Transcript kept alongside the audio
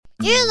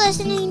You're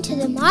listening to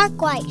The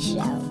Mark White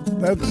Show.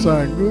 That's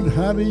good.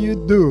 How do you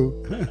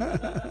do?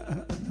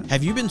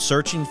 Have you been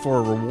searching for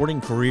a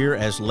rewarding career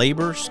as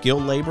labor,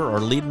 skilled labor,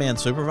 or lead man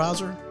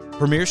supervisor?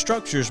 Premier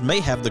Structures may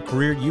have the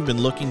career you've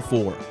been looking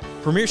for.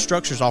 Premier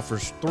Structures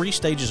offers 3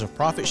 stages of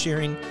profit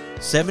sharing,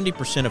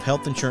 70% of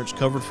health insurance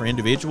covered for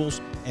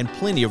individuals, and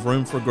plenty of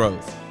room for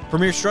growth.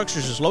 Premier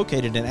Structures is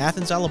located in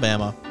Athens,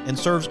 Alabama, and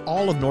serves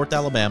all of North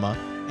Alabama,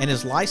 and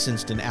is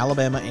licensed in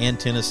Alabama and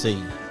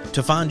Tennessee.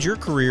 To find your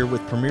career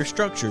with Premier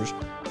Structures,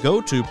 go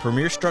to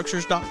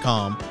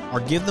premierstructures.com or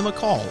give them a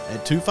call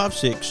at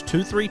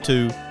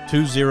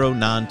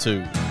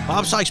 256-232-2092.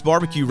 Bob Sykes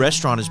Barbecue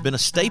Restaurant has been a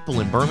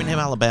staple in Birmingham,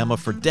 Alabama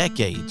for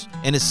decades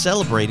and is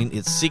celebrating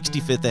its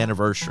 65th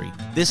anniversary.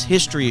 This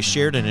history is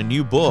shared in a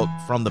new book,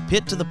 From the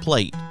Pit to the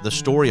Plate, The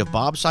Story of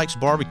Bob Sykes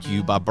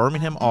Barbecue by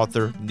Birmingham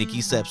author Nikki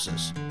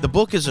Sepsis. The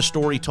book is a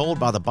story told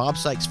by the Bob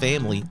Sykes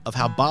family of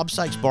how Bob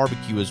Sykes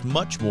Barbecue is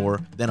much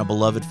more than a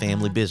beloved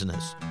family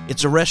business.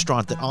 It's a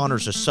restaurant that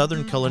honors a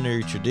Southern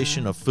culinary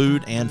tradition of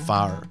food and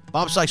fire.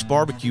 Bob Sykes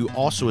Barbecue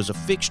also is a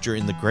fixture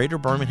in the greater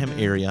Birmingham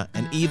area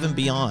and even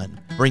beyond,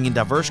 bringing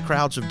diverse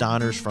crowds of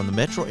diners from the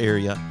metro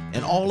area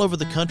and all over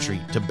the country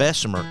to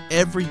Bessemer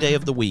every day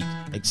of the week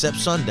except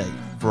Sunday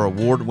for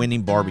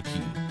award-winning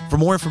barbecue. For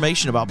more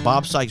information about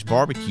Bob Sykes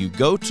Barbecue,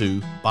 go to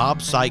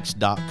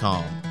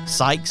bobsykes.com.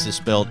 Sykes is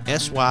spelled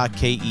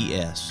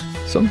S-Y-K-E-S.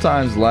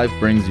 Sometimes life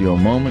brings you a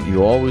moment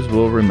you always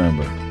will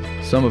remember.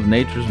 Some of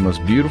nature's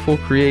most beautiful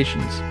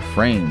creations,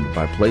 framed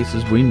by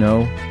places we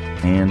know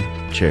and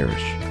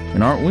cherish.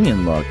 And aren't we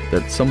in luck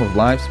that some of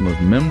life's most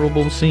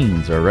memorable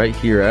scenes are right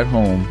here at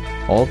home,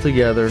 all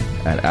together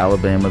at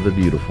Alabama the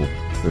Beautiful,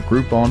 the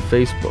group on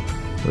Facebook,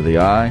 where the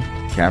eye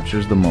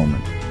captures the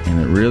moment,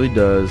 and it really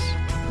does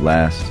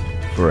last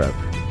forever.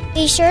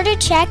 Be sure to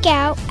check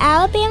out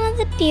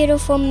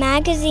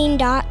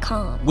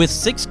alabamathebeautifulmagazine.com. With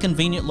 6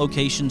 convenient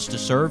locations to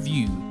serve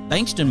you,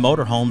 Bankston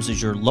Motorhomes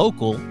is your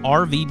local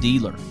RV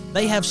dealer.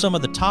 They have some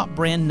of the top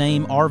brand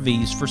name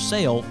RVs for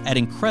sale at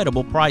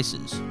incredible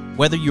prices.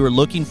 Whether you are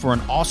looking for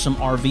an awesome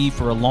RV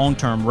for a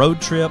long-term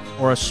road trip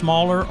or a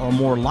smaller or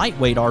more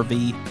lightweight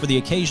RV for the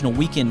occasional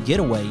weekend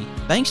getaway,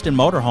 Bankston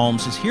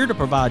Motorhomes is here to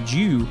provide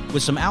you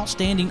with some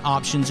outstanding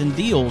options and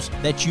deals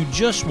that you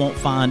just won't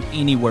find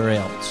anywhere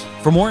else.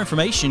 For more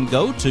information,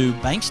 go to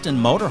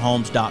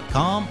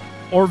bankstonmotorhomes.com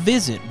or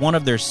visit one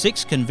of their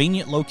 6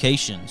 convenient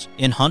locations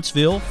in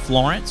Huntsville,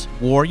 Florence,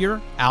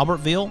 Warrior,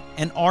 Albertville,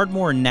 and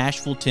Ardmore,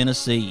 Nashville,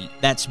 Tennessee.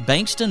 That's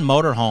Bankston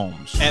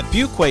Motorhomes. At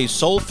Fuquay's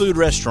Soul Food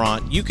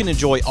Restaurant, you can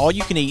enjoy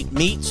all-you-can-eat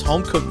meats,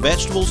 home-cooked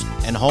vegetables,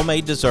 and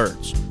homemade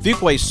desserts.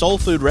 Fuquay's Soul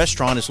Food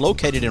Restaurant is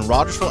located in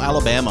Rogersville,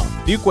 Alabama.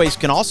 Fuquay's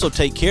can also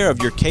take care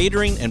of your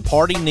catering and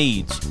party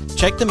needs.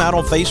 Check them out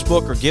on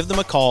Facebook or give them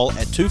a call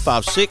at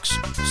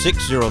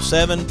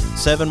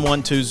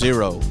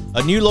 256-607-7120.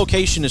 A new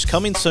location is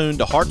coming soon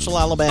to Hartselle,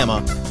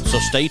 Alabama, so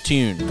stay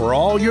tuned. For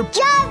all your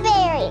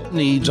Strawberry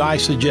needs, I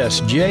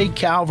suggest J.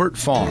 Calvert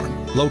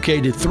Farm,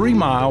 located 3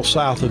 miles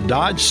south of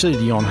Dodge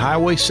City on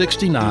Highway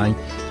 69,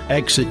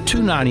 exit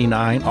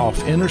 299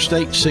 off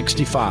Interstate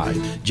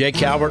 65. J.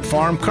 Calvert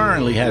Farm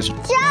currently has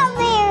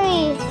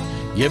strawberries.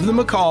 Give them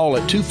a call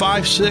at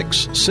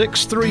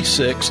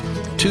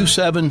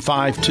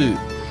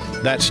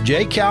 256-636-2752. That's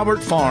J.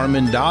 Calvert Farm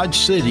in Dodge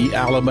City,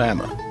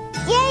 Alabama.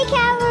 J.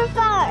 Calvert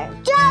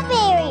Farm.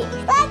 Strawberries.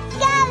 Let's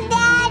go,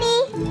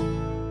 Daddy.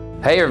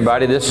 Hey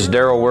everybody, this is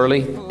Darryl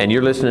Worley, and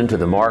you're listening to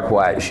The Mark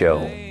White Show.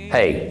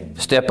 Hey,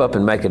 step up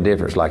and make a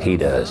difference like he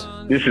does.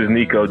 This is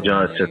Nico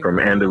Johnson from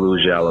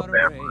Andalusia,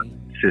 Alabama,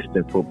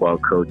 assistant football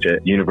coach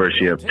at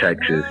University of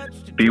Texas.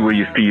 Be where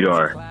your feet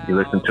are. You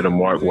listen to The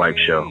Mark White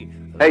Show.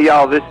 Hey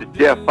y'all, this is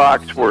Jeff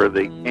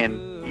Foxworthy, and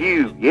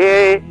you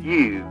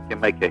can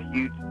make a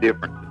huge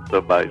difference in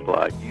somebody's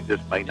life. You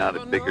just may not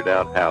have figured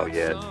out how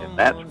yet, and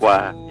that's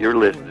why you're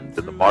listening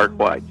to The Mark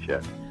White Show.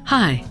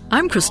 Hi,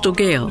 I'm Crystal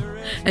Gale,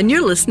 and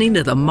you're listening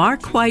to The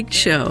Mark White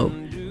Show.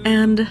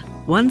 And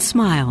one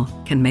smile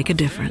can make a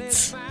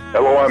difference.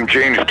 Hello, I'm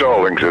Gene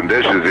Stallings, and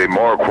this is The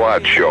Mark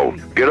White Show.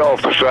 Get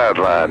off the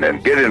sideline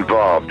and get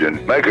involved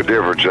and make a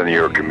difference in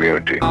your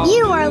community.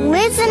 You are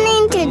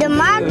listening to The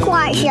Mark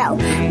White Show.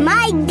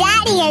 My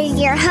daddy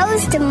is your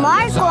host,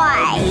 Mark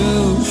White.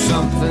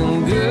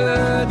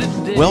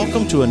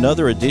 Welcome to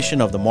another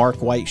edition of The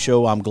Mark White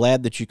Show. I'm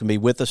glad that you can be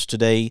with us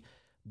today.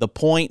 The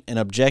point and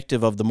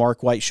objective of The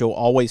Mark White Show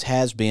always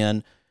has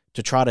been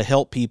to try to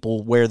help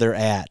people where they're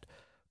at.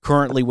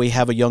 Currently, we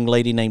have a young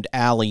lady named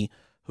Allie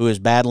who is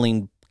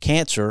battling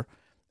cancer,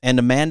 and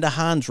Amanda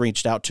Hines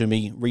reached out to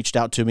me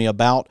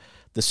about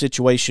the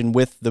situation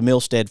with the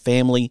Milstead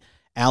family.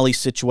 Allie's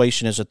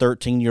situation as a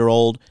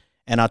 13-year-old,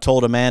 and I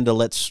told Amanda,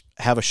 let's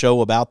have a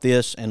show about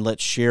this and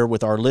let's share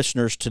with our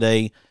listeners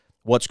today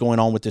what's going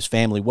on with this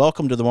family.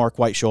 Welcome to the Mark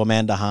White Show,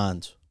 Amanda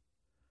Hines.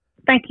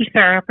 Thank you,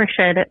 sir. I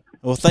appreciate it.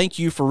 Well, thank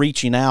you for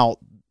reaching out.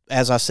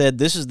 As I said,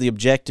 this is the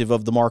objective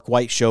of the Mark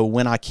White Show.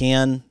 When I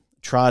can,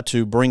 try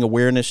to bring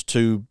awareness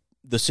to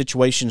the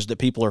situations that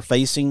people are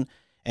facing.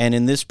 And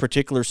in this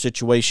particular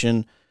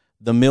situation,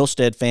 the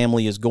Milstead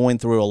family is going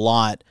through a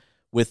lot.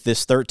 with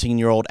this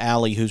 13-year-old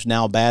Allie who's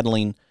now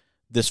battling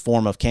this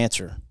form of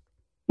cancer.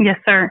 Yes,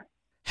 sir.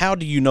 How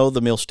do you know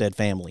the Milstead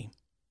family?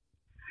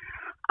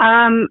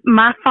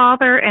 My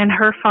father and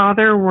her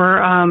father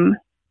were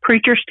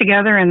preachers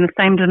together in the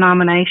same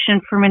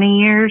denomination for many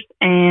years,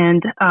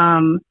 and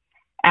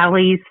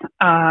Allie's,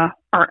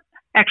 or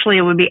actually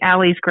it would be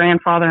Allie's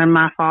grandfather and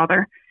my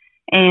father.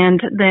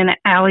 And then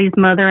Allie's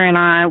mother and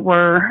I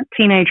were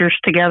teenagers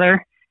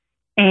together,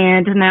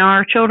 and now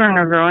our children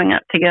are growing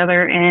up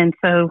together. And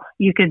so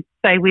you could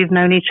say we've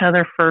known each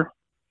other for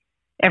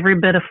every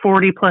bit of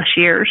 40 plus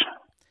years.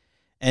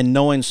 And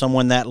knowing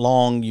someone that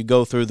long, you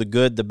go through the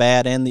good, the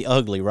bad, and the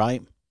ugly,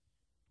 right?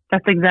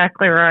 That's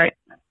exactly right.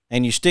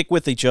 And you stick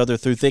with each other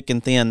through thick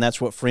and thin.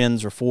 That's what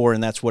friends are for,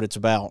 and that's what it's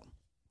about.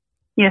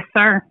 Yes,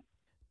 sir.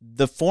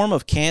 The form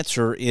of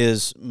cancer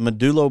is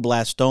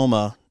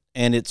medulloblastoma,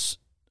 and it's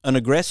an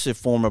aggressive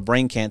form of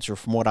brain cancer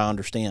from what I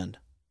understand.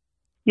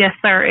 Yes,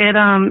 sir.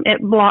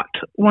 It blocked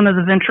one of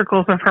the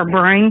ventricles of her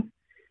brain,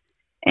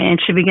 and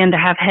she began to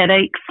have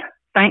headaches.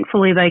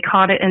 Thankfully, they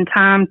caught it in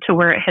time to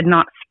where it had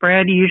not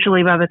spread.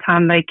 Usually by the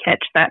time they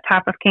catch that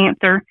type of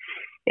cancer,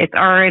 it's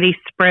already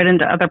spread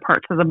into other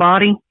parts of the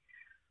body.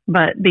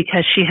 But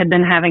because she had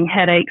been having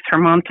headaches, her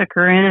mom took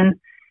her in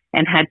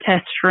and had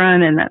tests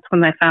run, and that's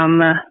when they found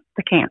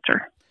the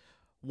cancer.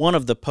 One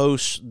of the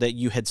posts that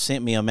you had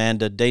sent me,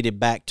 Amanda, dated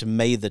back to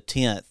May the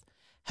 10th.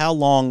 How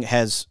long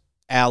has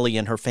Allie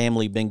and her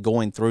family been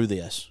going through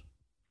this?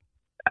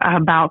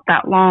 About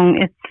that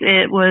long.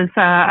 It was,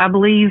 I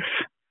believe,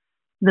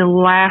 the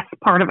last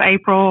part of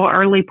April,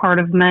 early part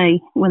of May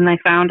when they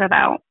found it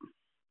out.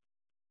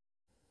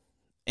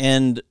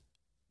 And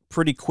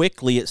pretty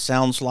quickly, it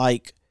sounds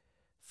like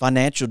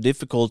financial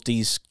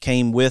difficulties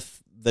came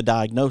with the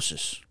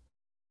diagnosis.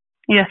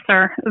 Yes,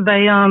 sir.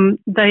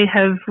 They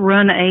have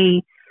run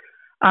a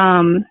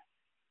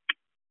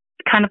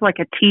kind of like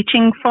a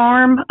teaching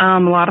farm. A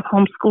lot of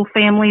homeschool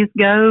families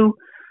go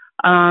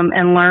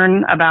and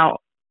learn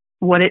about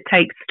what it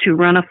takes to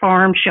run a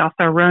farm. She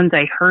also runs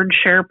a herd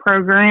share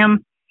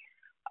program.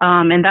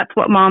 And that's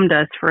what Mom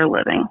does for a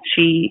living.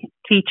 She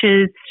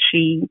teaches,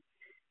 they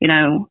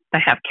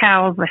have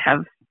cows, they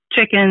have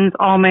chickens,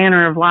 all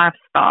manner of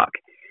livestock.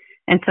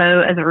 And so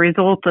as a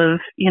result of,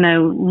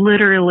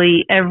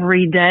 literally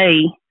every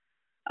day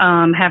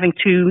having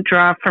to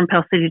drive from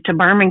Pell City to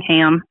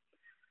Birmingham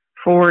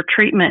for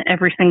treatment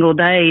every single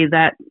day,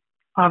 that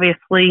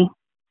obviously,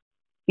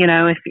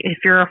 if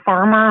you're a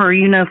farmer or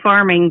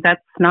farming,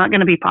 that's not going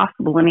to be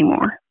possible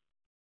anymore.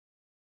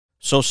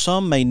 So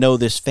some may know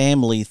this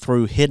family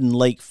through Hidden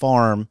Lake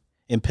Farm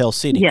in Pell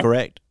City, yes.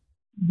 Correct?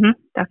 Mm-hmm,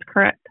 that's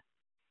correct.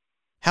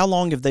 How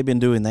long have they been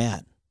doing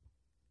that?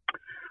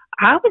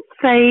 I would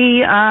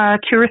say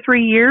 2 or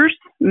 3 years,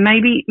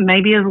 maybe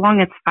as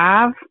long as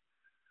 5.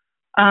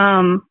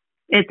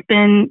 It's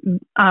been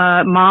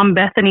Mom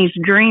Bethany's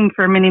dream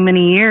for many,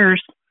 many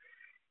years.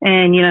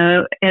 And,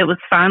 it was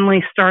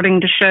finally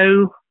starting to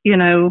show,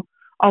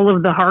 all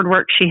of the hard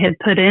work she had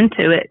put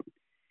into it.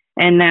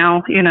 And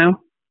now,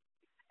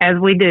 as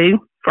we do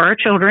for our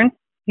children,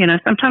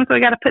 sometimes we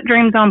got to put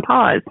dreams on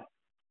pause.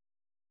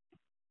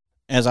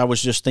 As I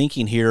was just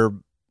thinking here,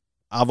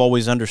 I've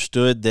always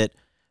understood that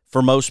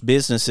for most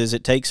businesses,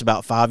 it takes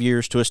about 5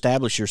 years to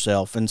establish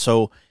yourself. And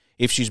so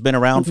if she's been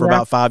around for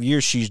about 5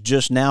 years, she's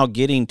just now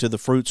getting to the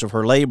fruits of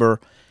her labor.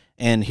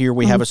 And here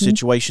we have a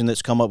situation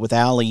that's come up with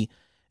Allie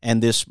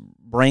and this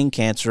brain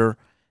cancer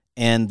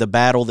and the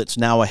battle that's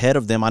now ahead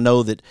of them. I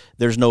know that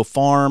there's no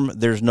farm,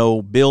 there's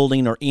no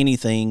building or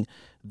anything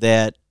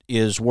that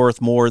is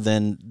worth more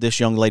than this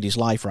young lady's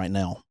life right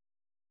now.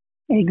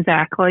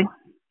 Exactly.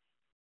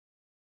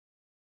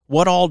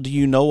 What all do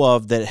you know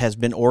of that has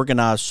been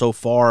organized so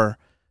far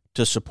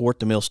to support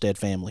the Milstead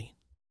family?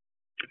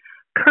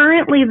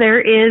 Currently,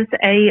 there is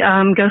a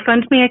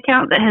GoFundMe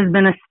account that has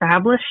been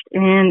established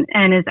and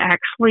is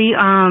actually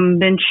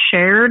been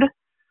shared.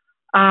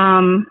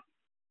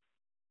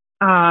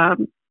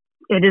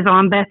 It is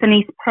on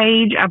Bethany's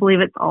page. I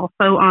believe it's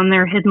also on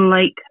their Hidden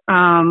Lake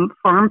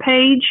farm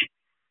page.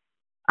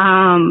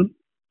 And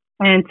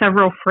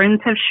several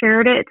friends have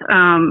shared it.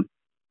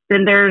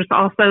 Then there's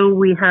also,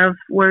 we have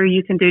where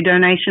you can do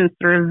donations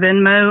through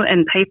Venmo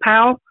and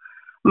PayPal.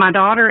 My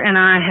daughter and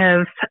I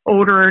have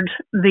ordered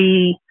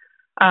the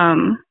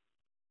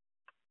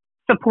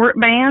support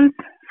bands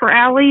for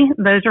Allie.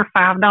 Those are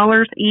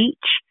 $5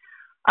 each.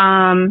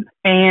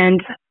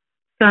 And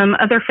some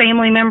other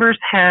family members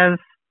have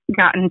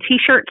gotten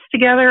T-shirts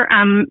together.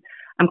 I'm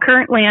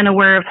currently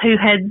unaware of who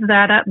heads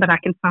that up, but I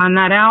can find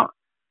that out.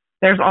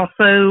 There's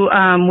also,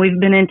 we've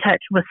been in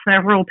touch with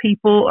several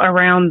people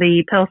around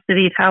the Pell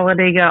City,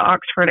 Talladega,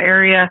 Oxford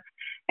area,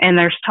 and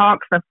there's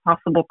talks of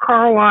possible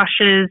car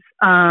washes.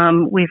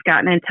 We've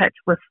gotten in touch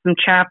with some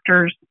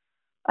chapters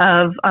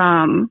of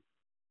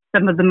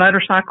some of the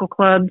motorcycle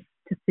clubs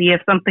to see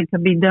if something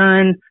could be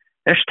done.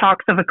 There's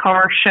talks of a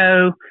car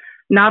show.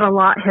 Not a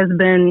lot has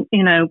been,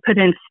 put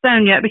in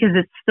stone yet because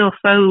it's still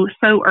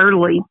so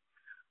early.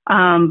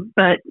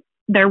 But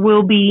there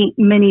will be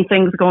many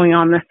things going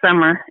on this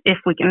summer if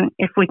we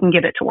can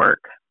get it to work.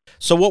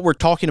 So what we're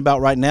talking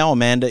about right now,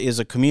 Amanda, is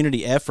a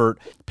community effort,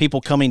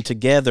 people coming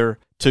together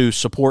to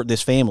support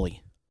this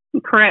family.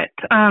 Correct.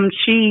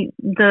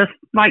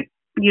 Like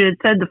you had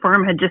said, the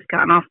farm had just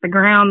gotten off the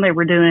ground. They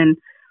were doing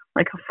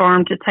like a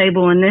farm to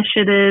table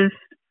initiative,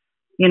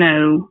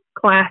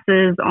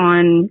 classes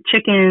on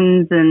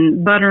chickens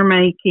and butter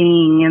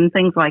making and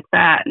things like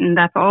that. And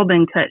that's all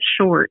been cut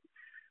short.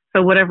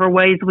 So whatever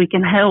ways we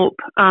can help,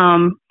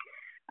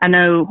 I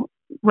know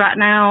right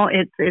now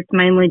it's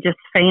mainly just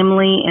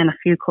family and a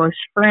few close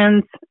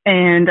friends.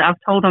 And I've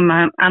told them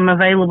I'm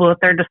available at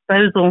their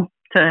disposal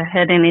to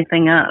head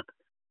anything up.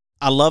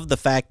 I love the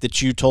fact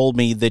that you told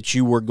me that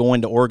you were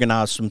going to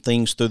organize some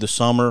things through the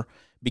summer,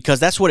 because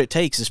that's what it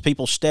takes, is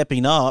people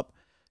stepping up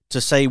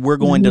to say, we're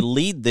going to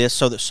lead this,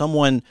 so that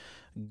someone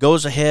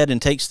goes ahead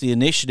and takes the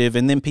initiative,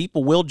 and then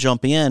people will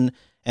jump in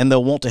and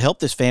they'll want to help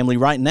this family.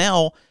 Right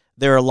now,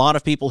 there are a lot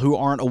of people who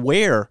aren't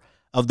aware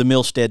of the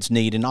Milstead's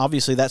need, and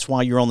obviously that's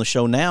why you're on the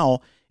show now,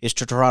 is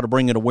to try to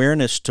bring an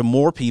awareness to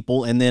more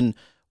people. And then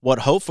what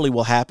hopefully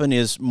will happen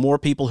is more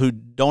people who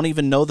don't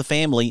even know the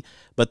family,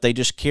 but they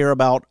just care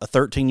about a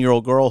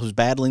 13-year-old girl who's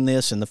battling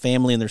this and the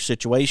family and their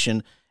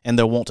situation, and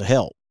they'll want to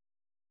help.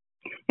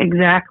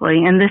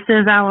 Exactly. And this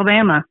is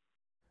Alabama.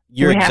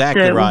 You're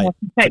exactly right. We have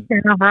to take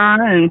care of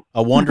our own.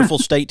 A wonderful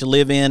state to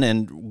live in,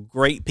 and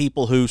great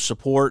people who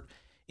support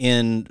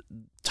in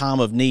time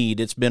of need.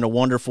 It's been a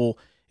wonderful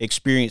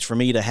experience for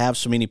me to have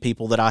so many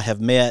people that I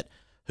have met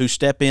who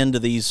step into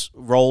these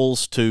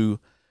roles to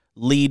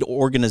lead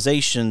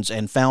organizations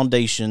and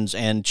foundations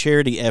and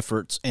charity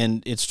efforts.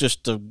 And it's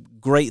just a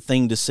great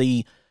thing to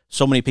see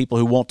so many people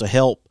who want to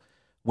help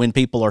when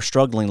people are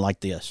struggling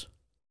like this.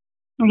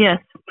 Yes.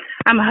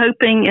 I'm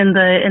hoping in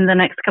the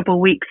next couple of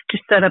weeks to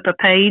set up a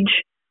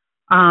page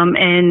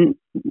and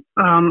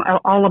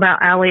all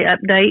about Allie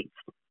updates,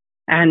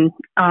 and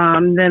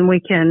then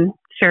we can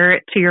share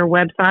it to your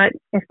website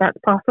if that's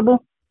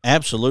possible.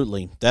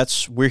 Absolutely.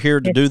 We're here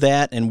to do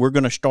that, and we're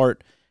going to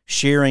start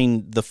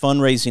sharing the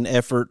fundraising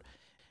effort.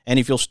 And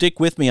if you'll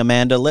stick with me,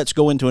 Amanda, let's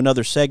go into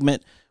another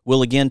segment.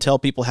 We'll again tell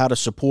people how to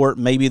support.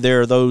 Maybe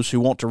there are those who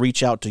want to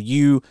reach out to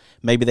you.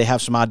 Maybe they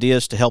have some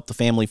ideas to help the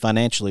family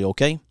financially,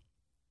 okay?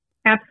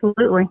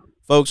 Absolutely.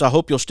 Folks, I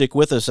hope you'll stick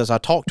with us as I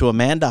talk to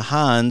Amanda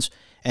Hines,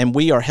 and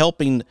we are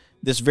helping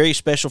this very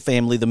special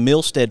family, the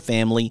Milstead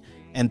family,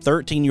 and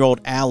 13-year-old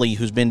Allie,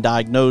 who's been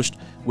diagnosed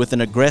with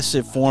an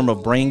aggressive form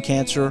of brain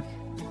cancer.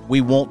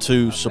 We want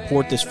to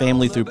support this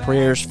family through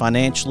prayers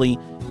financially.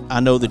 I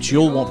know that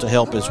you'll want to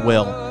help as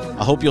well.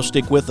 I hope you'll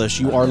stick with us.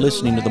 You are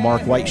listening to The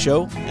Mark White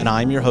Show, and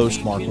I'm your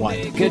host, Mark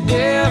White. Make a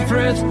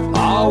difference.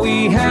 All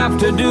we have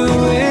to do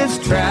is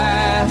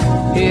try.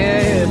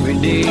 Every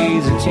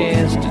day's a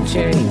chance to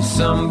change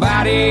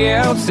somebody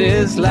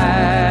else's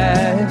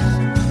life.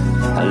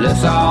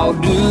 Let's all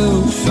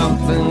do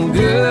something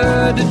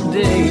good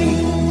today.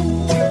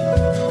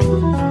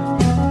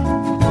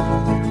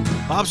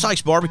 Bob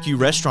Sykes Barbecue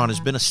Restaurant has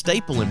been a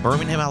staple in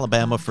Birmingham,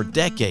 Alabama for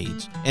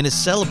decades and is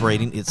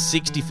celebrating its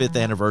 65th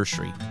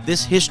anniversary.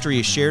 This history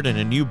is shared in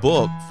a new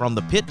book, From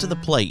the Pit to the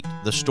Plate,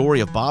 The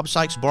Story of Bob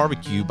Sykes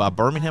Barbecue by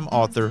Birmingham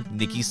author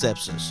Nikki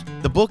Sepsis.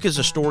 The book is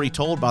a story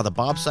told by the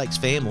Bob Sykes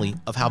family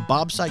of how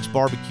Bob Sykes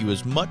Barbecue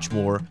is much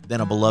more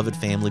than a beloved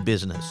family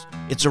business.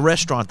 It's a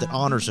restaurant that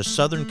honors a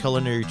Southern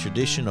culinary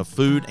tradition of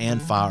food and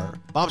fire.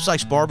 Bob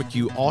Sykes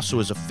Barbecue also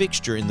is a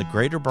fixture in the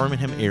greater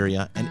Birmingham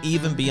area and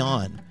even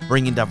beyond,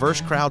 bringing diverse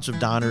crowds of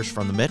diners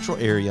from the metro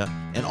area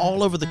and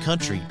all over the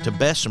country to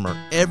Bessemer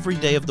every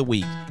day of the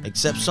week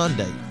except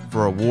Sunday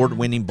for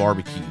award-winning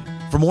barbecue.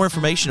 For more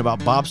information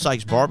about Bob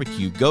Sykes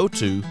Barbecue, go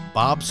to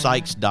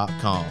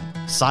bobsykes.com.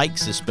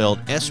 Sykes is spelled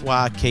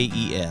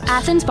S-Y-K-E-S.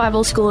 Athens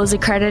Bible School is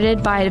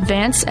accredited by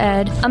Advanced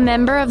Ed, a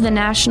member of the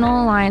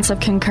National Alliance of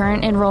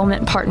Concurrent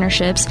Enrollment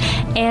Partnerships,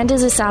 and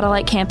is a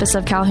satellite campus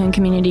of Calhoun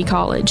Community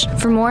College.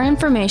 For more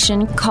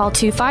information, call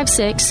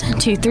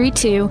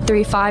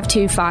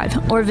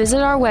 256-232-3525 or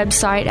visit our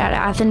website at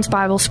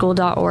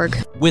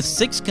athensbibleschool.org. With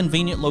 6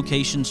 convenient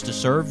locations to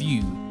serve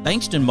you,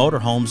 Bankston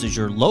Motorhomes is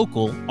your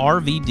local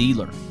RV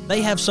dealer.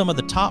 They have some of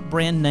the top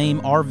brand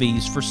name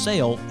RVs for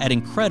sale at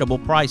incredible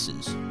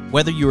prices.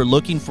 Whether you are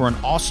looking for an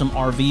awesome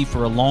RV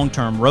for a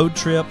long-term road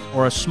trip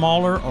or a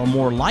smaller or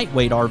more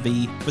lightweight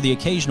RV for the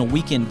occasional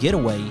weekend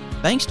getaway,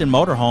 Bankston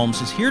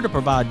Motorhomes is here to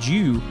provide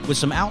you with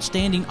some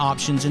outstanding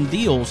options and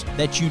deals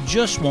that you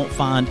just won't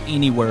find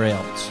anywhere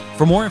else.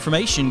 For more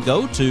information,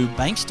 go to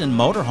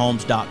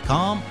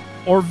bankstonmotorhomes.com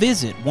or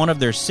visit one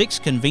of their 6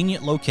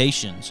 convenient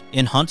locations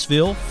in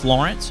Huntsville,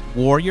 Florence,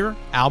 Warrior,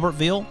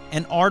 Albertville,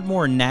 and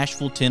Ardmore,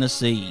 Nashville,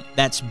 Tennessee.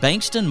 That's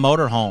Bankston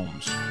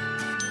Motorhomes.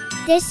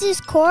 This is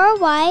Cora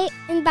White,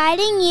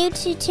 inviting you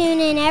to tune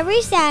in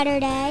every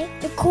Saturday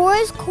to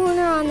Cora's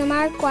Corner on The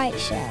Mark White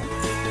Show.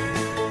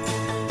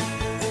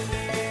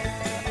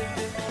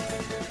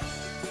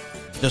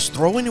 Does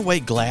throwing away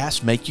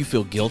glass make you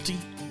feel guilty?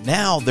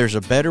 Now there's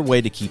a better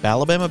way to keep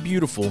Alabama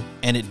beautiful,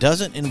 and it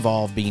doesn't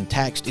involve being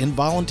taxed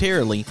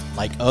involuntarily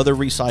like other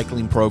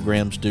recycling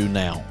programs do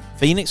now.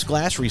 Phoenix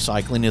Glass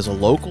Recycling is a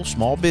local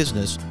small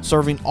business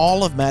serving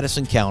all of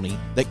Madison County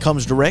that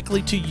comes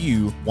directly to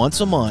you once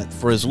a month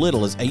for as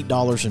little as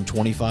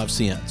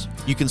 $8.25.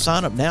 You can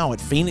sign up now at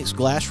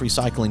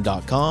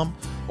phoenixglassrecycling.com,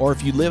 or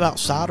if you live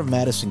outside of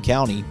Madison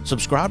County,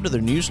 subscribe to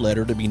their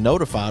newsletter to be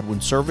notified when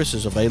service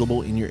is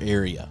available in your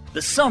area.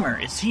 The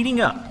summer is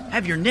heating up.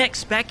 Have your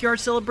next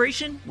backyard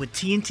celebration with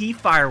TNT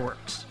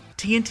Fireworks.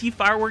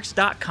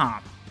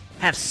 TNTfireworks.com.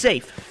 Have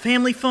safe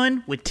family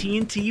fun with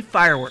TNT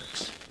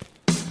Fireworks.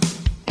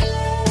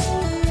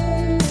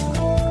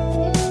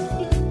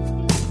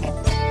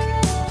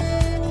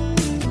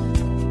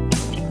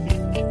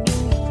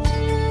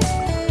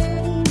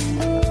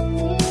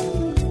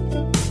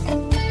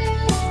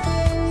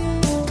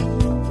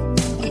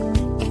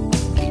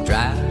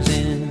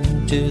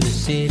 To the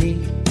city,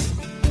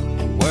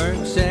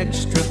 works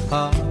extra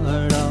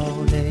hard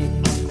all day,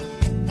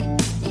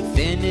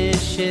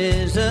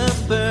 finishes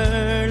up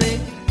early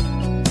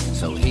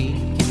so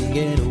he can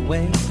get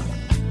away,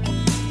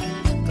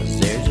 'cause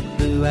there's a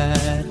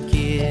blue-eyed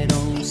kid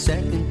on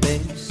second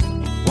base,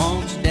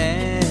 wants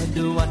dad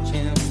to watch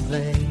him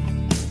play.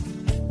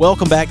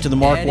 Welcome back to the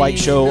Mark White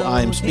Show.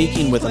 I'm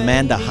speaking with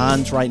Amanda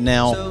Hines right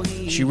now.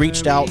 She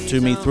reached out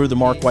to me through the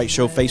Mark White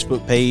Show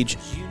Facebook page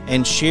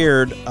and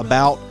shared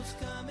about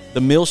the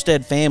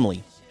Milstead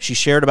family. She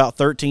shared about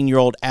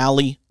 13-year-old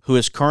Allie, who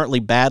is currently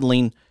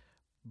battling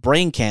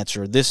brain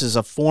cancer. This is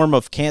a form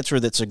of cancer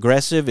that's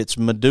aggressive. It's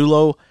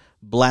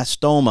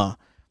medulloblastoma.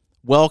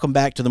 Welcome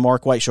back to the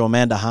Mark White Show,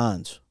 Amanda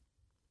Hines.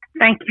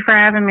 Thank you for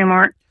having me,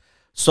 Mark.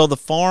 So the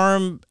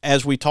farm,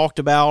 as we talked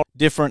about,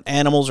 different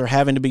animals are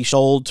having to be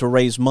sold to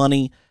raise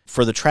money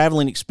for the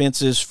traveling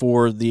expenses,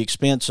 for the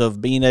expense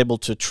of being able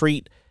to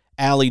treat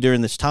Allie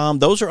during this time.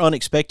 Those are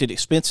unexpected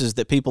expenses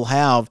that people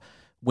have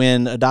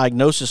when a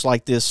diagnosis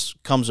like this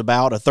comes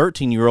about. A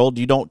 13-year-old,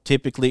 you don't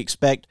typically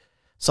expect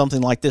something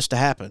like this to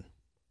happen.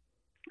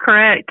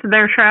 Correct.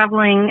 They're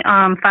traveling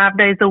 5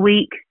 days a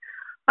week,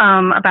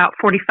 about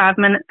 45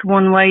 minutes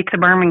one way to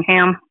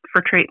Birmingham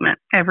for treatment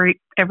every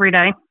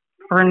day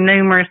for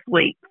numerous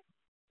weeks.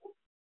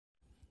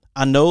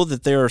 I know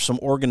that there are some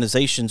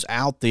organizations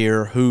out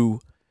there who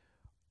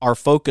are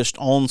focused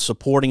on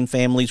supporting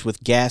families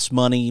with gas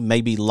money,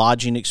 maybe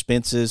lodging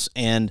expenses,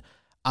 and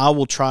I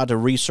will try to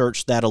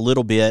research that a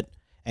little bit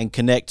and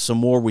connect some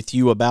more with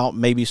you about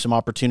maybe some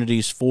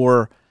opportunities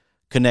for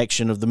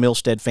connection of the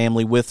Milstead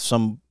family with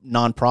some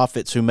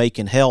nonprofits who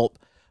can help.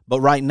 But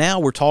right now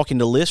we're talking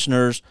to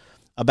listeners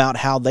about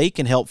how they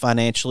can help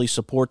financially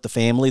support the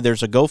family.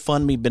 There's a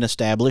GoFundMe been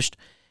established,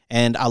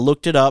 and I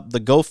looked it up. The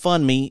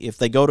GoFundMe, if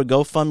they go to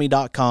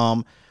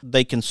GoFundMe.com,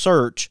 they can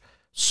search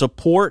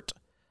Support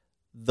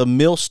the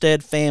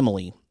Milstead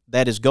Family.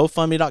 That is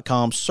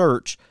GoFundMe.com,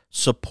 search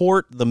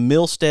Support the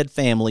Milstead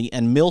Family,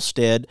 and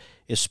Milstead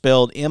is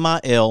spelled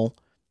Milstead,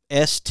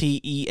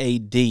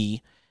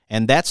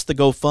 and that's the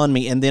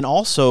GoFundMe. And then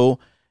also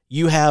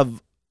you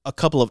have a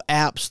couple of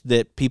apps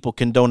that people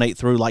can donate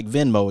through, like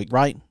Venmo,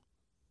 right?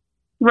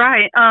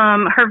 Right.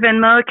 Her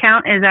Venmo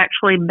account is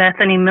actually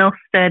Bethany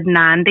Milstead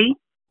 90.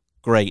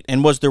 Great.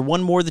 And was there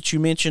one more that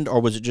you mentioned,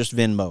 or was it just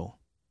Venmo?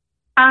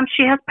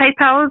 She has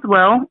PayPal as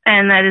well,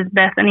 and that is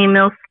Bethany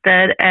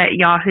Milstead at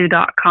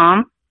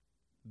yahoo.com.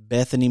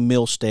 Bethany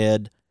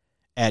Milstead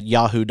at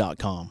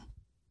yahoo.com.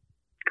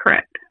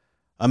 Correct.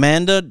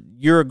 Amanda,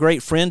 you're a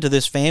great friend to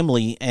this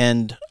family,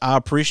 and I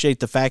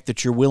appreciate the fact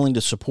that you're willing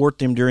to support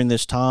them during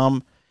this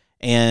time.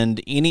 And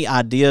any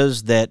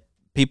ideas that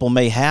people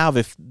may have,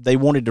 if they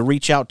wanted to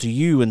reach out to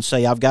you and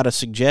say, I've got a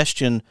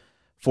suggestion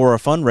for a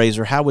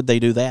fundraiser, how would they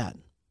do that?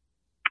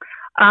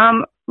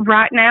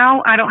 Right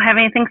now, I don't have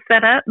anything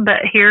set up,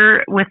 but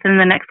here within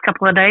the next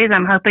couple of days,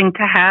 I'm hoping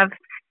to have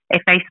a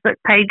Facebook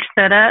page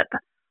set up.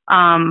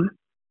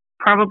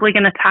 Probably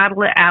going to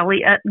title it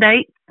Allie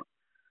Updates.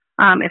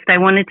 If they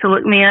wanted to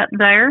look me up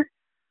there,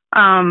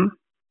 I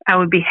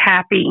would be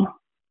happy,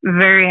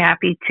 very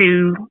happy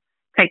to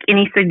take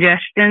any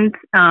suggestions,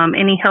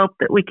 any help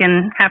that we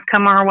can have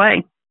come our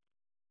way.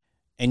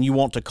 And you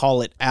want to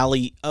call it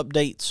Allie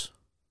Updates?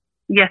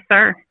 Yes,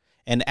 sir.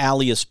 And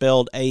Allie is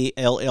spelled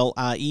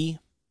Allie?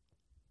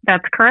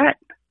 That's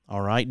correct.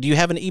 All right. Do you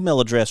have an email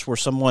address where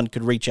someone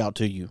could reach out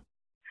to you?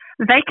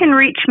 They can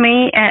reach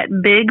me at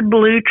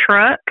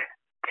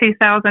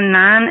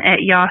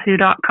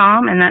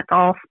bigbluetruck2009@yahoo.com, and that's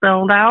all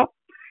spelled out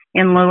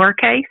in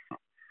lowercase.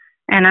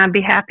 And I'd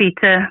be happy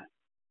to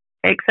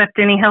accept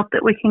any help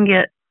that we can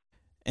get.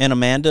 And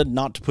Amanda,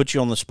 not to put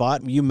you on the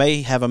spot, you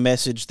may have a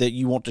message that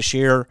you want to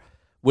share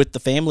with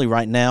the family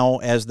right now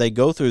as they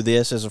go through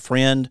this, as a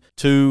friend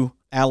to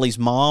Allie's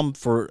mom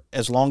for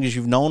as long as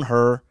you've known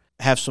her.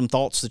 Have some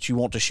thoughts that you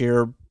want to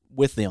share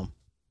with them.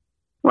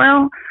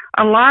 Well,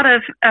 a lot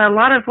of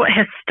what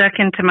has stuck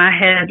into my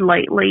head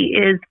lately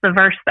is the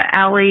verse that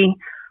Allie,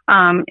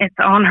 it's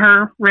on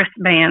her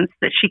wristbands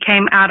that she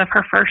came out of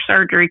her first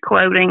surgery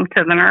quoting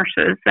to the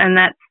nurses, and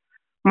that's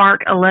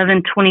Mark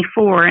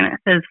 11:24, and it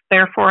says,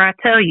 "Therefore I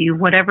tell you,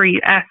 whatever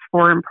you ask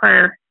for in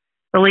prayer,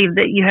 believe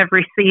that you have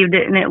received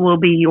it and it will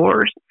be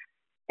yours."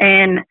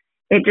 And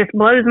it just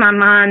blows my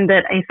mind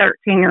that a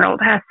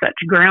 13-year-old has such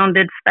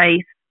grounded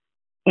faith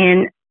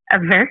in a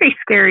very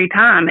scary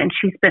time. And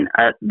she's been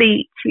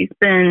upbeat. She's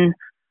been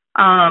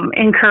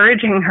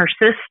encouraging her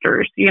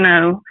sisters. You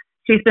know,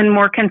 she's been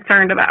more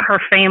concerned about her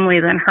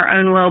family than her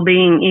own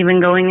well-being,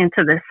 even going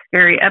into this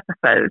scary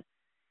episode.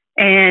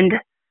 And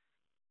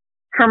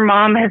her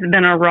mom has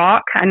been a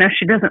rock. I know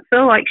she doesn't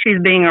feel like she's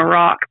being a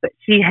rock, but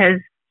she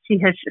has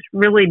just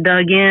really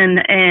dug in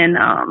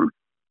and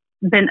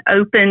been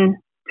open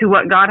to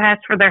what God has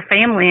for their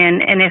family.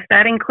 And if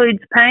that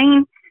includes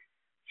pain,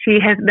 she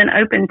has been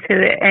open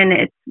to it. And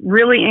it's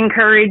really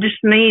encouraged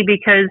me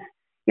because,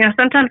 you know,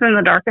 sometimes in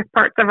the darkest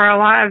parts of our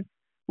lives,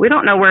 we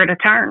don't know where to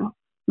turn,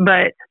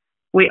 but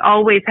we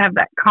always have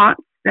that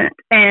constant.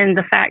 And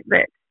the fact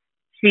that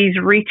she's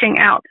reaching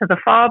out to the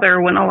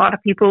Father when a lot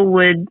of people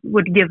would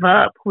give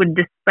up, would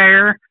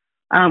despair,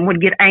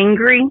 would get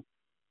angry,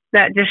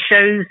 that just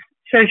shows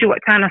you what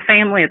kind of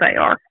family they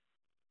are.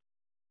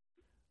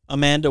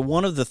 Amanda,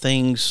 one of the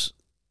things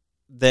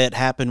that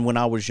happened when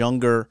I was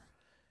younger,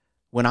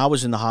 when I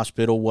was in the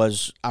hospital,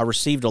 was I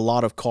received a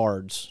lot of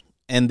cards.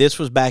 And this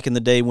was back in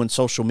the day when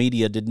social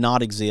media did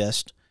not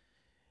exist.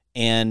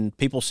 And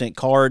people sent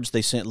cards,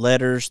 they sent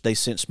letters, they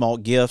sent small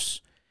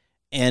gifts.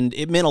 And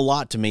it meant a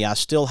lot to me. I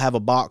still have a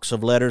box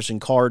of letters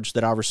and cards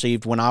that I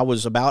received when I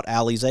was about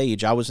Allie's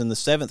age. I was in the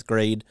 7th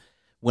grade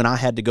when I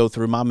had to go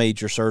through my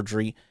major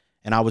surgery,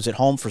 and I was at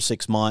home for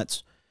 6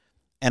 months.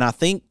 And I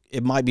think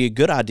it might be a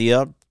good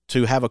idea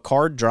to have a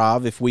card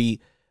drive if we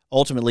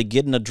ultimately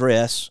get an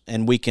address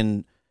and we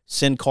can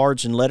send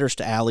cards and letters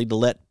to Allie to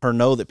let her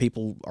know that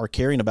people are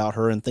caring about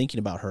her and thinking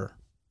about her.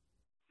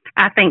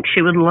 I think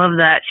she would love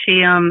that.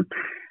 She,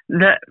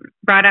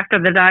 right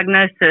after the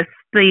diagnosis,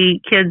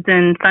 the kids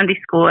in Sunday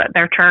school at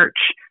their church,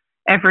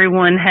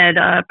 everyone had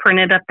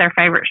printed up their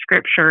favorite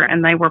scripture,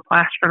 and they were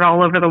plastered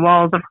all over the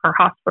walls of her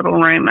hospital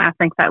room. I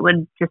think that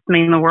would just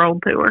mean the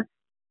world to her.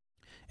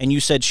 And you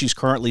said she's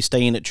currently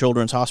staying at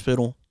Children's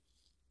Hospital?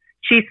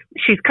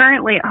 She's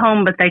currently at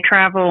home, but they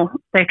travel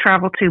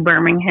to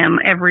Birmingham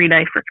every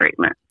day for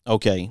treatment.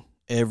 Okay,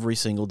 every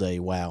single day.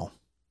 Wow.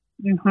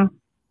 Mm-hmm.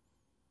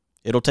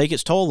 It'll take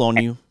its toll on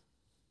you.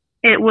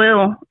 It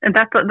will. And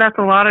that's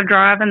a lot of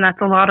driving.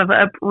 That's a lot of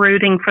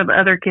uprooting for the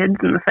other kids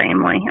in the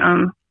family.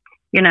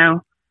 You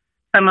know,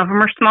 some of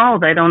them are small.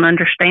 They don't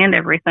understand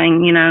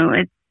everything. You know,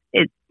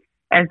 it's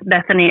as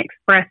Bethany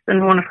expressed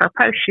in one of her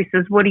posts. She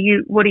says, "What do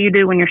you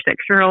do when your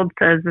 6-year-old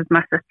says, 'Is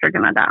my sister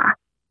going to die?'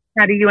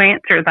 How do you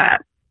answer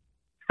that?"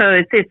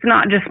 So it's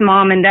not just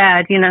mom and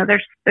dad. You know,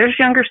 there's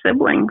younger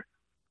siblings.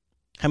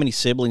 How many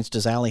siblings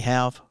does Allie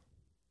have?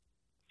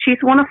 She's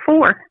one of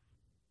 4.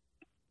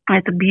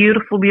 It's a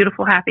beautiful,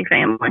 beautiful, happy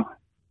family.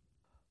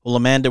 Well,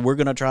 Amanda, we're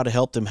going to try to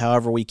help them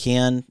however we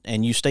can,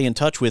 and you stay in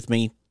touch with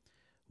me.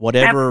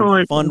 Whatever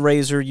Absolutely.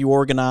 fundraiser you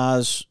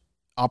organize,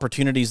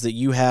 opportunities that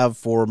you have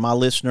for my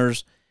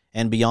listeners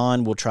and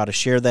beyond, we'll try to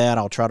share that.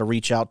 I'll try to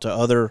reach out to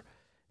other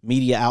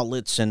media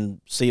outlets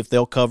and see if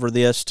they'll cover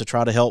this to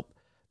try to help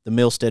the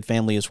Milstead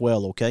family as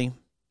well, okay?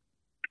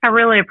 I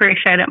really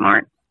appreciate it,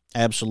 Mark.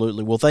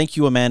 Absolutely. Well, thank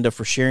you, Amanda,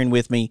 for sharing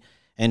with me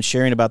and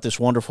sharing about this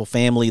wonderful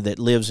family that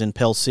lives in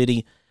Pell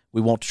City. We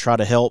want to try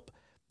to help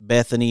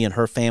Bethany and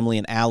her family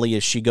and Allie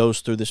as she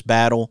goes through this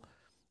battle.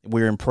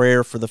 We're in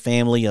prayer for the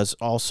family, as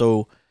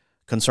also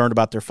concerned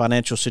about their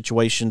financial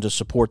situation to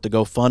support the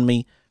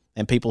GoFundMe.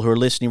 And people who are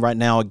listening right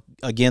now,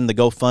 again, the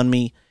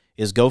GoFundMe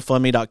is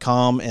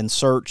GoFundMe.com, and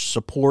search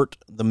Support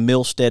the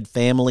Milstead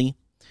Family.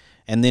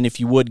 And then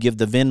if you would, give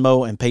the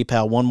Venmo and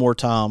PayPal one more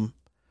time,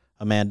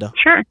 Amanda.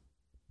 Sure.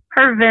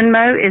 Her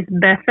Venmo is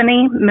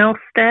Bethany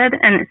Milstead,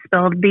 and it's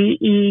spelled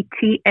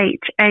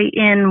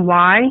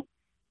BETHANY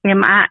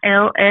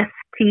MILSTEAD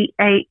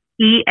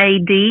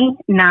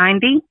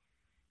 90.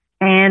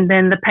 And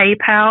then the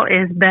PayPal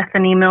is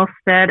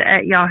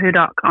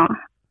BethanyMilstead@yahoo.com.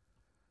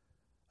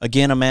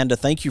 Again, Amanda,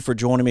 thank you for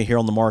joining me here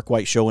on the Mark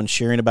White Show and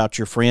sharing about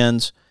your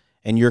friends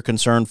and your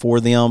concern for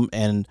them.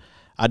 And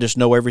I just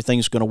know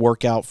everything's going to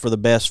work out for the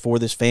best for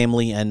this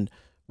family, and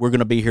we're going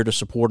to be here to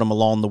support them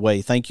along the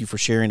way. Thank you for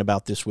sharing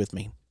about this with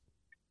me.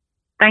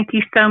 Thank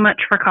you so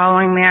much for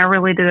calling me. I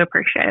really do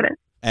appreciate it.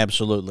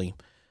 Absolutely.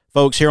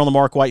 Folks, here on the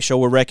Mark White Show,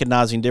 we're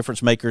recognizing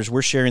difference makers.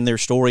 We're sharing their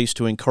stories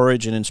to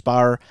encourage and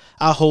inspire.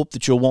 I hope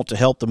that you'll want to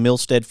help the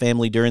Milstead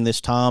family during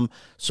this time.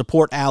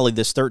 Support Allie,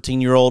 this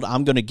 13-year-old.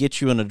 I'm going to get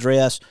you an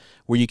address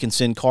where you can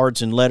send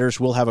cards and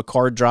letters. We'll have a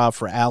card drive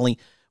for Allie.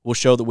 We'll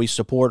show that we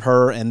support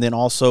her, and then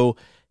also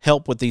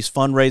help with these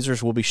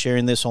fundraisers. We'll be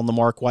sharing this on the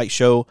Mark White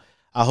Show.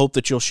 I hope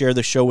that you'll share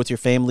the show with your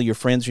family, your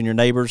friends, and your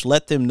neighbors.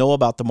 Let them know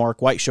about the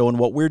Mark White Show and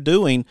what we're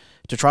doing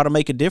to try to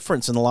make a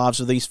difference in the lives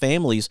of these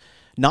families,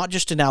 not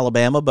just in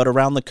Alabama, but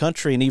around the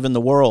country and even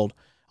the world.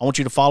 I want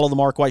you to follow the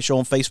Mark White Show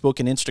on Facebook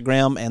and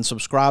Instagram, and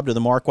subscribe to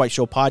the Mark White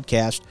Show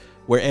podcast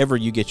wherever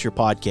you get your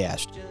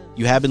podcast.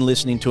 You have been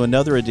listening to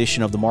another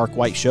edition of the Mark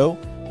White Show,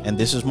 and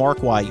this is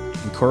Mark White,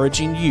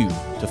 encouraging you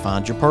to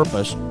find your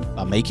purpose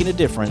by making a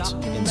difference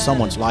in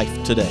someone's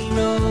life today.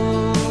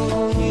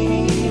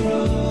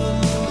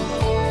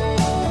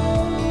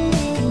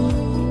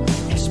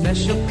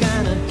 Special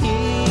kind of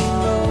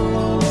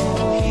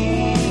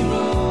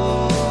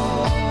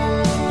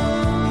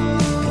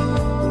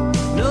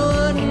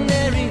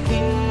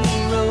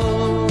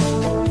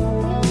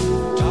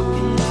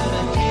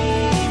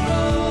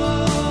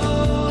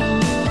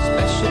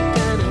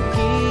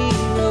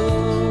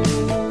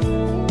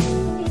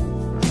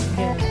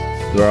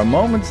There are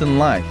moments in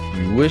life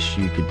you wish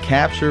you could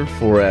capture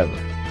forever.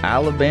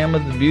 Alabama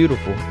the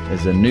Beautiful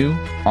is a new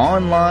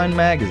online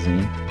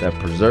magazine that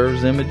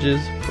preserves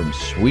images from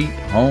sweet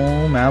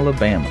home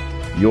Alabama.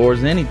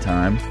 Yours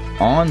anytime,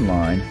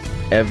 online,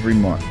 every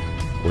month,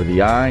 where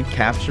the eye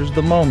captures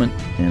the moment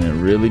and it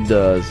really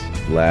does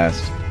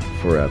last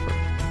forever.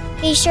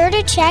 Be sure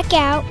to check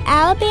out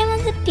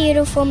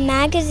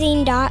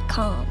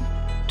alabamathebeautifulmagazine.com.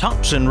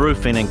 Thompson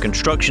Roofing and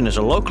Construction is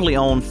a locally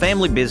owned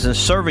family business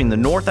serving the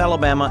North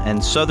Alabama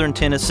and Southern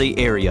Tennessee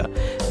area.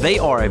 They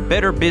are a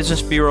Better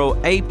Business Bureau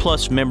A+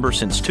 member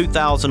since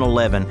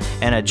 2011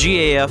 and a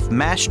GAF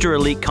Master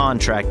Elite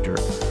Contractor.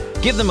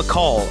 Give them a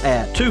call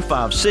at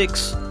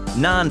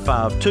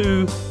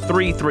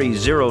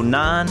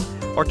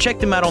 256-952-3309 or check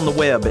them out on the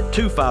web at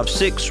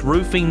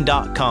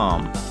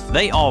 256roofing.com.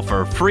 They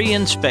offer free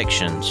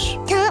inspections.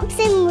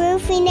 Thompson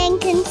Roofing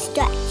and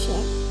Construction.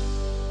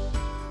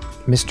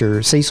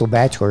 Mr. Cecil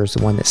Batchelor is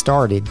the one that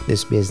started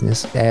this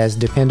business as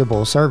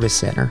Dependable Service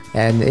Center.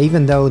 And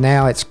even though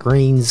now it's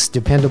Green's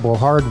Dependable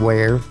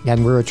Hardware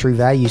and we're a True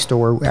Value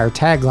store, our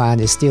tagline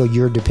is still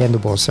Your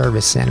Dependable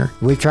Service Center.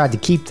 We've tried to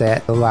keep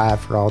that alive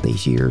for all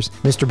these years.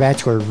 Mr.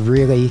 Batchelor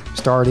really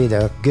started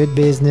a good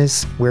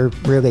business. We're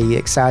really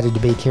excited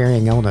to be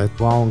carrying on a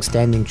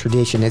long-standing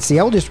tradition. It's the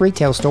oldest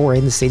retail store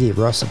in the city of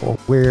Russellville.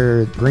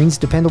 We're Green's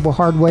Dependable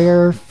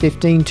Hardware,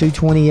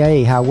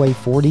 15220A Highway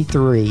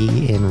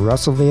 43 in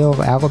Russellville,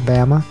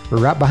 Alabama. We're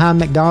right behind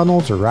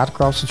McDonald's or right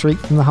across the street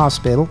from the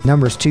hospital.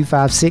 Number is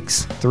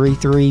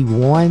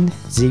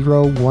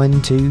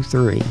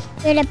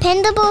 256-331-0123. Your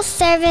Dependable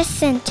Service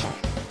Center.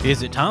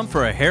 Is it time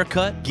for a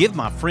haircut? Give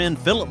my friend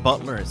Philip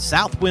Butler at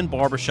Southwind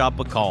Barbershop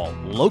a call,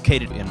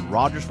 located in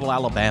Rogersville,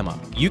 Alabama.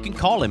 You can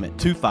call him at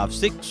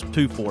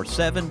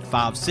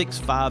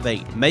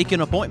 256-247-5658. Make an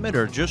appointment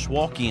or just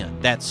walk in.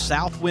 That's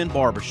Southwind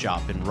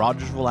Barbershop in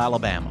Rogersville,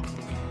 Alabama.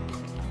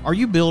 Are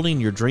you building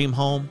your dream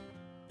home?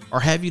 Or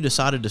have you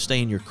decided to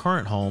stay in your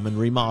current home and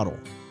remodel?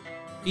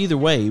 Either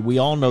way, we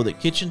all know that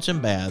kitchens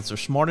and baths are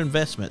smart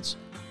investments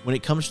when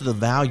it comes to the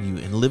value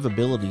and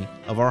livability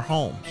of our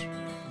homes.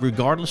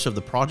 Regardless of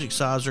the project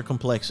size or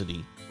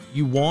complexity,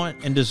 you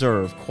want and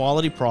deserve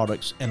quality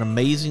products and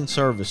amazing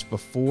service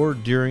before,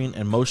 during,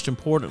 and most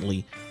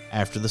importantly,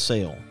 after the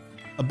sale.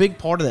 A big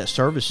part of that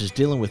service is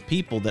dealing with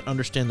people that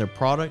understand their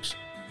products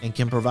and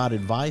can provide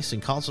advice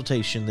and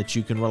consultation that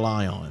you can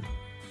rely on.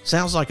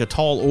 Sounds like a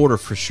tall order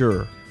for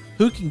sure.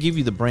 Who can give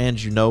you the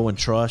brands you know and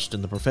trust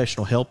and the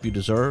professional help you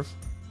deserve?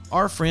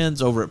 Our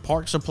friends over at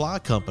Park Supply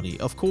Company,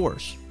 of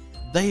course.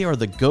 They are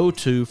the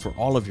go-to for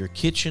all of your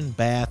kitchen,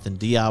 bath, and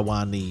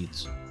DIY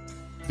needs.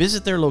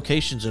 Visit their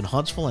locations in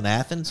Huntsville and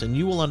Athens and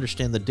you will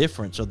understand the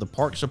difference of the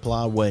Park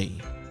Supply way.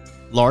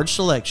 Large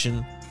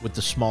selection with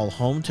the small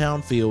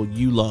hometown feel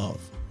you love.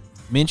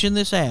 Mention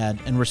this ad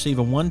and receive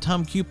a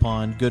one-time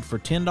coupon good for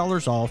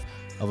 $10 off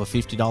of a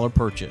 $50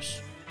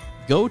 purchase.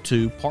 Go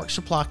to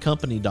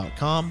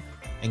parksupplycompany.com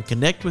and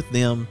connect with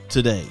them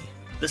today.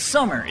 The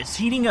summer is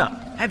heating up.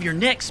 Have your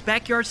next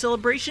backyard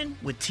celebration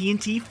with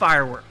TNT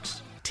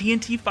Fireworks.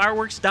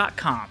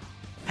 TNTfireworks.com.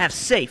 Have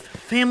safe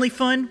family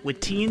fun with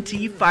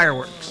TNT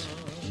Fireworks.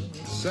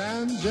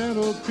 And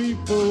gentle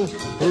people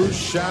who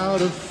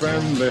shout a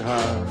friendly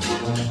hi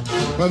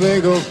when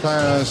they go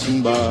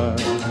passing by,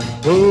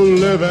 who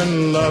live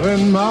and love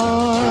in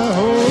my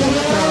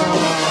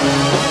hometown.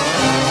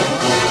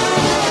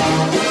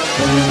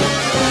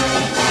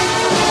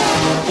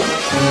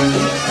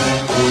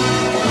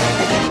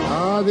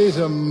 These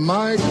are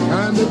my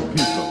kind of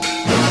people.